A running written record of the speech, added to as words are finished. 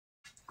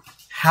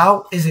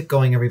How is it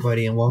going,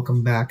 everybody, and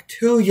welcome back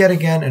to yet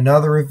again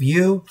another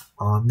review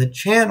on the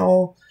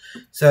channel.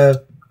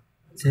 So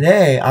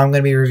today I'm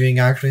going to be reviewing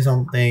actually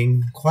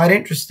something quite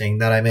interesting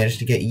that I managed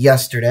to get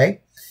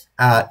yesterday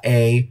at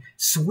a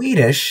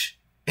Swedish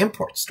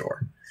import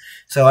store.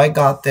 So I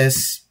got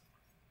this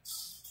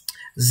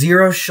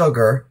zero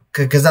sugar,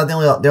 because that's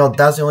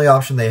the only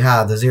option they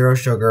have, the zero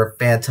sugar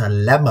Fanta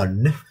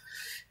lemon.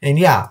 And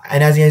yeah,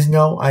 and as you guys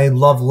know, I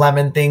love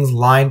lemon things,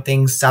 lime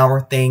things, sour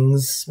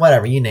things,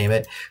 whatever, you name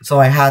it. So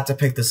I had to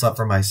pick this up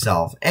for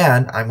myself,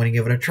 and I'm going to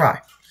give it a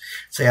try.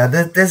 So yeah,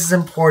 this is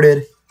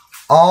imported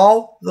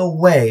all the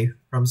way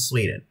from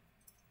Sweden.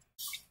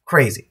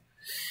 Crazy.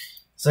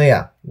 So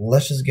yeah,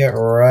 let's just get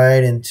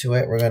right into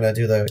it. We're going to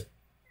do the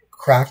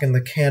cracking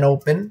the can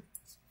open.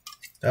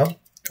 So,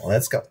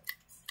 let's go.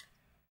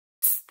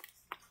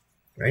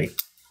 Ready?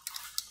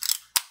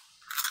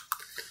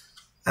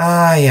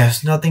 Ah,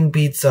 yes, nothing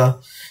beats a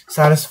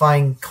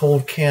satisfying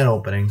cold can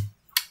opening.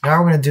 Now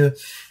we're going to do,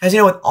 as you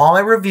know, with all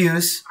my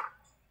reviews,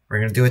 we're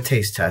going to do a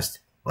taste test.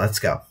 Let's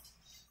go.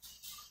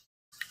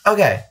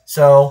 Okay,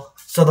 so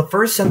the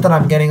first scent that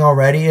I'm getting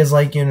already is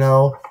like,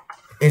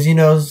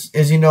 those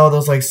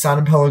like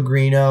San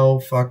Pellegrino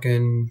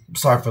fucking,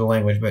 sorry for the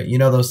language, but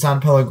those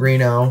San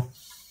Pellegrino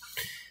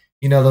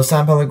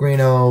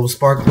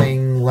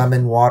sparkling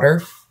lemon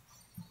water.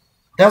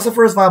 That's the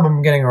first vibe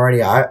I'm getting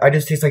already. I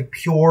just taste like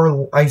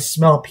I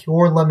smell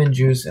pure lemon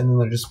juice and then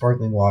they're just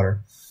sparkling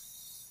water.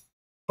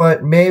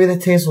 But maybe the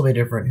taste will be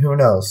different. Who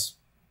knows?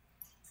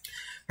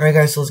 Alright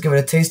guys, so let's give it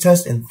a taste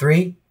test in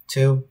 3,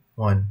 2,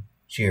 1.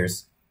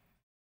 Cheers.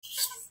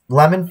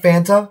 Lemon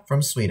Fanta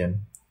from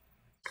Sweden.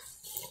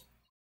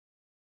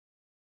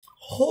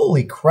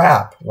 Holy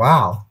crap.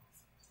 Wow.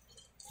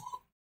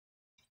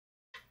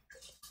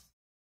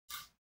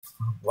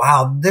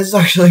 Wow, this is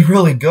actually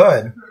really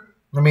good.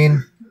 I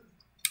mean,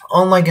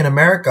 unlike in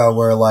America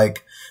where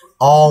like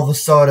all the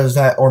sodas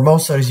or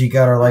most sodas you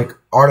get are like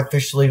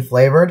artificially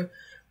flavored,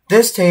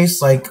 this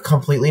tastes like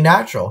completely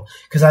natural.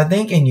 Because I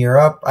think in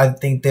Europe, I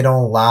think they don't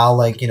allow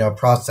like,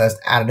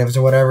 processed additives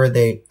or whatever. I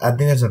think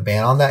there's a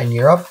ban on that in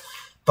Europe.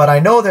 But I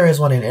know there is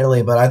one in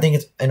Italy, but I think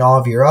it's in all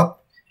of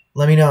Europe.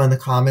 Let me know in the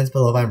comments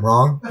below if I'm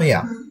wrong. But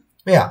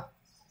yeah.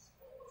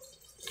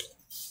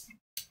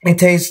 It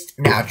tastes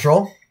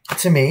natural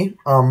to me.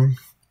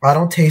 I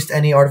don't taste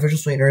any artificial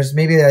sweeteners.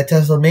 Maybe I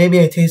taste a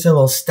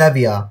little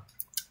stevia,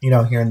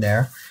 here and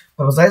there.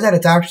 But besides that,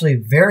 it's actually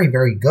very,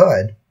 very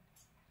good.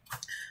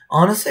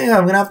 Honestly,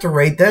 I'm going to have to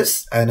rate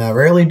this, and I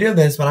rarely do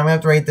this, but I'm going to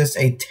have to rate this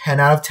a 10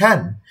 out of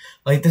 10.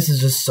 Like, this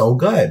is just so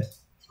good.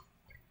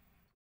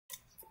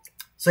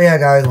 So yeah,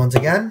 guys, once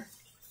again,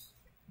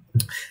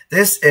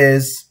 this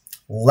is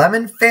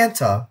Lemon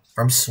Fanta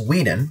from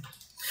Sweden.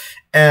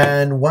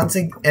 And once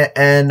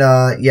again,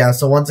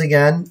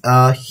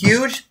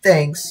 huge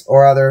thanks,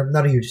 or rather,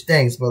 not a huge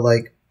thanks, but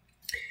like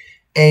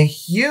a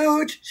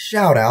huge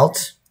shout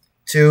out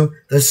to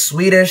the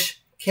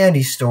Swedish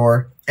candy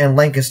store in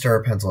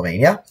Lancaster,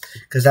 Pennsylvania,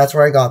 because that's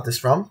where I got this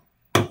from.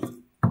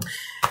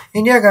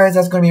 And yeah, guys,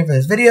 that's going to be it for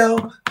this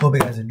video. Hope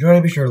you guys enjoyed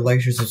it. Be sure to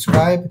like, share,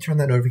 subscribe, turn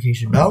that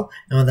notification bell.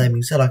 And with that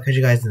being said, I'll catch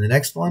you guys in the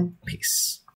next one. Peace.